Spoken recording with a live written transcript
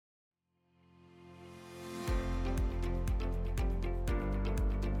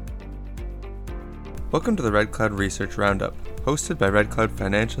Welcome to the Red Cloud Research Roundup, hosted by Red Cloud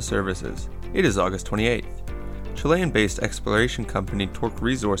Financial Services. It is August 28th. Chilean-based exploration company Torque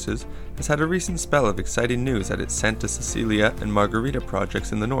Resources has had a recent spell of exciting news at its Santa Cecilia and Margarita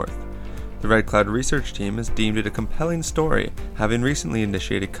projects in the north. The Red Cloud research team has deemed it a compelling story, having recently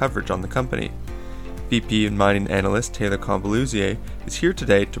initiated coverage on the company. VP and mining analyst Taylor Convoluzier is here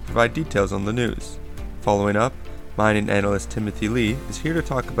today to provide details on the news. Following up, mining analyst Timothy Lee is here to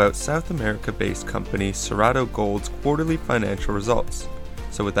talk about South America-based company Cerrado Gold's quarterly financial results.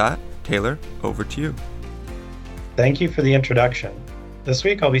 So with that, Taylor, over to you. Thank you for the introduction. This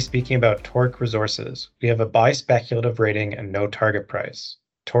week I'll be speaking about Torque Resources. We have a buy speculative rating and no target price.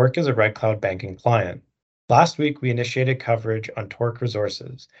 Torque is a Red Cloud banking client. Last week we initiated coverage on Torque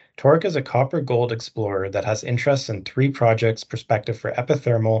Resources. Torque is a copper-gold explorer that has interests in 3 projects prospective for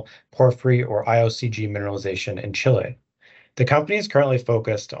epithermal, porphyry, or IOCG mineralization in Chile. The company is currently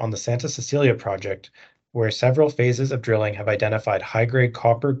focused on the Santa Cecilia project, where several phases of drilling have identified high-grade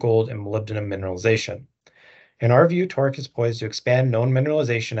copper, gold, and molybdenum mineralization. In our view, Torque is poised to expand known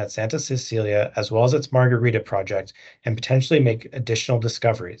mineralization at Santa Cecilia as well as its Margarita project and potentially make additional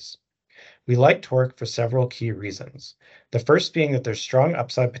discoveries. We like Torque for several key reasons. The first being that there's strong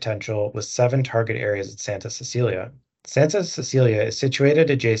upside potential with 7 target areas at Santa Cecilia. Santa Cecilia is situated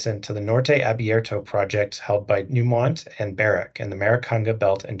adjacent to the Norte Abierto project held by Newmont and Barrick in the Maricunga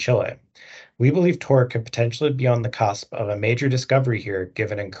Belt in Chile. We believe Torque could potentially be on the cusp of a major discovery here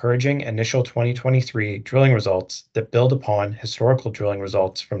given encouraging initial 2023 drilling results that build upon historical drilling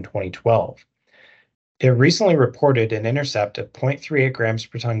results from 2012. It recently reported an intercept of 0.38 grams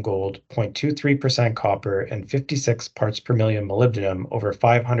per ton gold, 0.23% copper, and 56 parts per million molybdenum over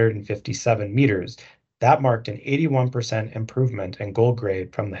 557 meters. That marked an 81% improvement in gold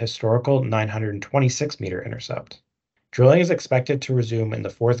grade from the historical 926 meter intercept. Drilling is expected to resume in the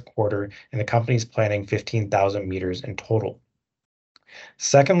fourth quarter, and the company is planning 15,000 meters in total.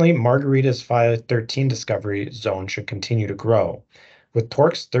 Secondly, Margarita's Faya 13 discovery zone should continue to grow. With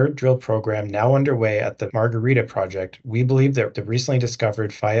Torque's third drill program now underway at the Margarita project, we believe that the recently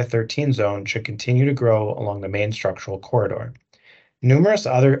discovered Faya 13 zone should continue to grow along the main structural corridor. Numerous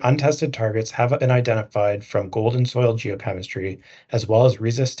other untested targets have been identified from gold and soil geochemistry, as well as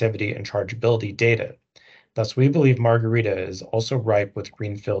resistivity and chargeability data. Thus, we believe Margarita is also ripe with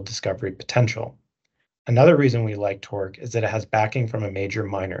greenfield discovery potential. Another reason we like Torque is that it has backing from a major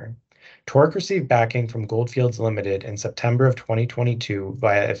miner. Torque received backing from Goldfields Limited in September of 2022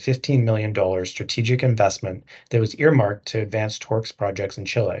 via a $15 million strategic investment that was earmarked to advance Torque's projects in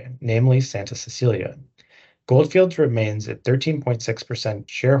Chile, namely Santa Cecilia. Goldfields remains a 13.6%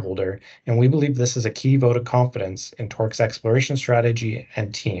 shareholder, and we believe this is a key vote of confidence in Torque's exploration strategy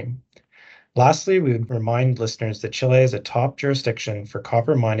and team. Lastly, we would remind listeners that Chile is a top jurisdiction for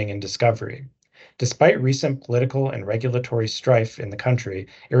copper mining and discovery. Despite recent political and regulatory strife in the country,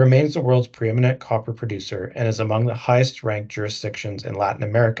 it remains the world's preeminent copper producer and is among the highest-ranked jurisdictions in Latin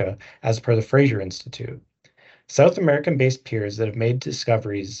America, as per the Fraser Institute. South American-based peers that have made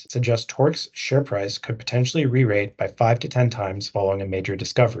discoveries suggest Torque's share price could potentially re-rate by 5 to 10 times following a major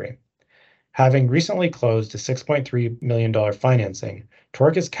discovery. Having recently closed a $6.3 million financing,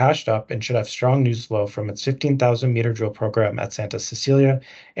 Torque is cashed up and should have strong news flow from its 15,000-meter drill program at Santa Cecilia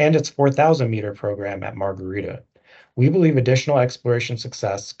and its 4,000-meter program at Margarita. We believe additional exploration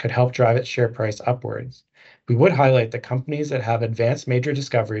success could help drive its share price upwards. We would highlight that companies that have advanced major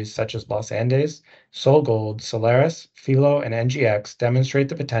discoveries such as Los Andes, SolGold, Solaris, Filo, and NGX demonstrate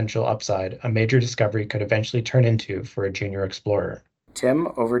the potential upside a major discovery could eventually turn into for a junior explorer. Tim,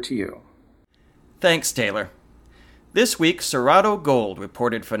 over to you. Thanks, Taylor. This week, Cerrado Gold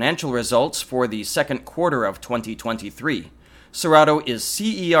reported financial results for the second quarter of 2023. Cerrado is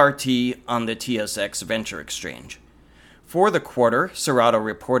CERT on the TSX Venture Exchange. For the quarter, Cerrado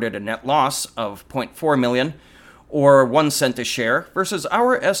reported a net loss of $0.4 million, or 1 cent a share, versus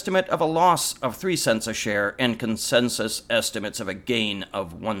our estimate of a loss of 3 cents a share and consensus estimates of a gain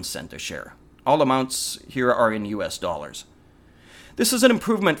of 1 cent a share. All amounts here are in US dollars. This is an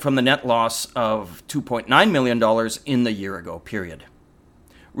improvement from the net loss of $2.9 million in the year-ago period.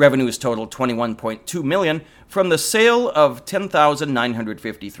 Revenues totaled $21.2 million from the sale of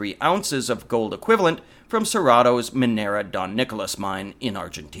 10,953 ounces of gold equivalent from Cerrado's Minera Don Nicolas mine in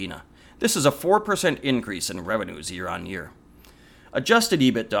Argentina. This is a 4% increase in revenues year-on-year. Adjusted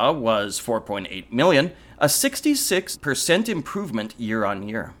EBITDA was $4.8 million, a 66% improvement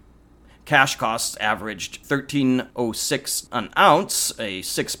year-on-year. Cash costs averaged $13.06 an ounce, a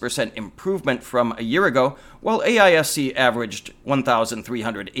 6% improvement from a year ago, while AISC averaged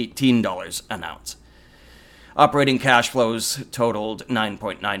 $1,318 an ounce. Operating cash flows totaled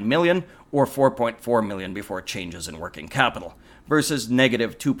 $9.9 million, or $4.4 million before changes in working capital, versus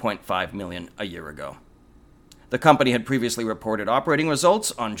negative $2.5 million a year ago. The company had previously reported operating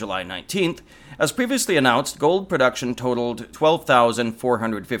results on July 19th. As previously announced, gold production totaled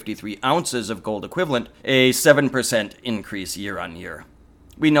 12,453 ounces of gold equivalent, a 7% increase year on year.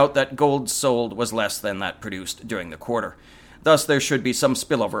 We note that gold sold was less than that produced during the quarter. Thus, there should be some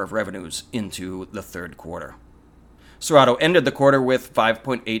spillover of revenues into the third quarter. Cerrado ended the quarter with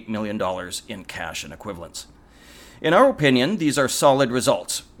 $5.8 million in cash and equivalents. In our opinion, these are solid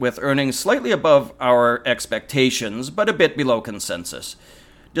results, with earnings slightly above our expectations, but a bit below consensus.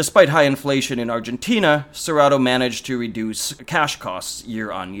 Despite high inflation in Argentina, Cerrado managed to reduce cash costs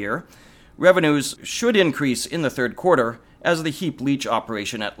year on year. Revenues should increase in the third quarter as the heap leach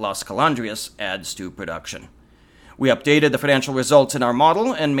operation at Las Calandrias adds to production. We updated the financial results in our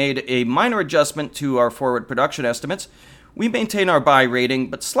model and made a minor adjustment to our forward production estimates. We maintain our buy rating,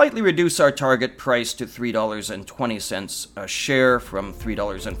 but slightly reduce our target price to $3.20 a share from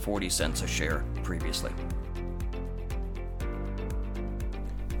 $3.40 a share previously.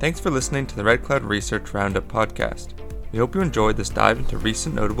 Thanks for listening to the Red Cloud Research Roundup podcast. We hope you enjoyed this dive into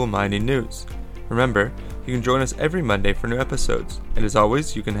recent notable mining news. Remember, you can join us every Monday for new episodes, and as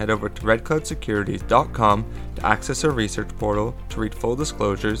always, you can head over to redcloudsecurities.com to access our research portal, to read full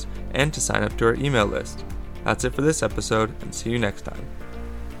disclosures, and to sign up to our email list. That's it for this episode, and see you next time.